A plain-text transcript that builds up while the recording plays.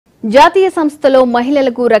జాతీయ సంస్థలో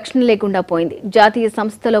మహిళలకు రక్షణ లేకుండా పోయింది. జాతీయ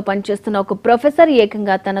సంస్థలో పనిచేస్తున్న ఒక ప్రొఫెసర్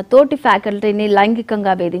ఏకంగా తన తోటి ఫ్యాకల్టీని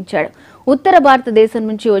లైంగికంగా వేధించాడు. ఉత్తర భారతదేశం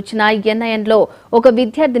నుంచి వచ్చిన NIN లో ఒక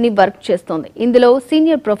విద్యార్థిని వర్క్ చేస్తోంది. ఇందులో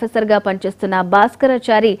సీనియర్ ప్రొఫెసర్ గా పనిచేస్తున్న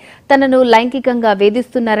భాస్కరాచారి తనను లైంగికంగా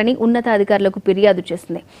వేధిస్తున్నారని ఉన్నతాధికారులకు ఫిర్యాదు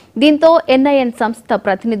చేసింది. దీంతో NIN సంస్థ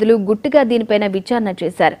ప్రతినిధులు గుట్టుగా దీనిపైన విచారణ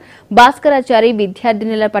చేశారు. భాస్కరాచారి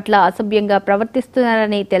విద్యార్థినుల పట్ల అసభ్యంగా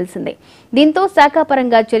ప్రవర్తిస్తున్నారని తెలిసింది. దీంతో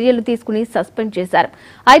శాఖాపరంగా చర్యలు తీసుకుని సస్పెండ్ చేశారు.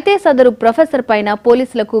 అయితే సదరు ప్రొఫెసర్ పైన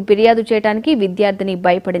పోలీసులకు ఫిర్యాదు చేయడానికి విద్యార్థిని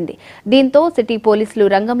భయపడింది. దీంతో సిటీ పోలీసులు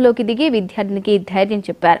రంగంలోకి దిగి విద్యార్థినికి ధైర్యం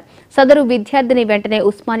చెప్పారు. సదరు విద్యార్థిని వెంటనే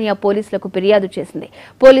ఉస్మానియా పోలీసులకు ఫిర్యాదు చేసింది.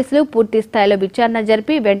 పోలీసులు పూర్తి స్థాయిలో విచారణ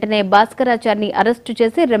జరిపి వెంటనే భాస్కరాచారిని అరెస్టు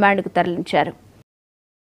చేసి రిమాండ్కు తరలించారు.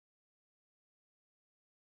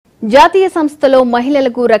 జాతీయ సంస్థలో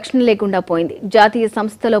మహిళలకు రక్షణ లేకుండా పోయింది. జాతీయ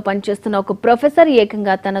సంస్థలో పనిచేస్తున్న ఒక ప్రొఫెసర్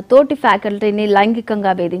ఏకంగా తన తోటి ఫ్యాకల్టీని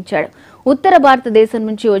లైంగికంగా వేధించాడు. ఉత్తర భారతదేశం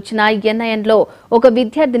నుంచి వచ్చిన NIN లో ఒక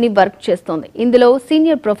విద్యార్థిని వర్క్ చేస్తోంది. ఇందులో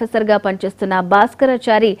సీనియర్ ప్రొఫెసర్ గా పనిచేస్తున్న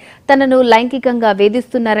భాస్కరాచారి తనను లైంగికంగా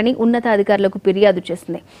వేధిస్తున్నారని ఉన్నతాధికారులకు ఫిర్యాదు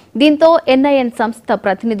చేసింది. దీంతో NIN సంస్థ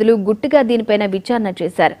ప్రతినిధులు గుట్టుగా దీనిపైన విచారణ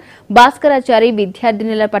చేశారు. భాస్కరాచారి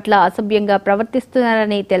విద్యార్థినుల పట్ల అసభ్యంగా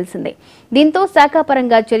ప్రవర్తిస్తున్నారని తెలిసింది. దీంతో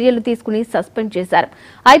శాఖాపరంగా చర్యలు తీసుకుని సస్పెండ్ చేశారు.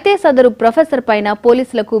 అయితే సదరు ప్రొఫెసర్ పైన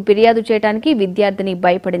పోలీసులకు ఫిర్యాదు చేయడానికి విద్యార్థిని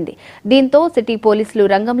భయపడింది. దీంతో సిటీ పోలీసులు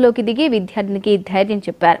రంగంలోకి దిగి విద్యార్థినికి ధైర్యం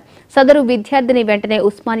చెప్పారు. సదరు విద్యార్థిని వెంటనే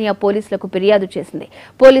ఉస్మానియా పోలీసులకు ఫిర్యాదు చేసింది.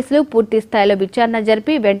 పోలీసులు పూర్తి స్థాయిలో విచారణ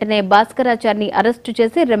జరిపి వెంటనే భాస్కరాచారిని అరెస్టు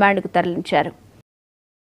చేసి రిమాండ్కు తరలించారు.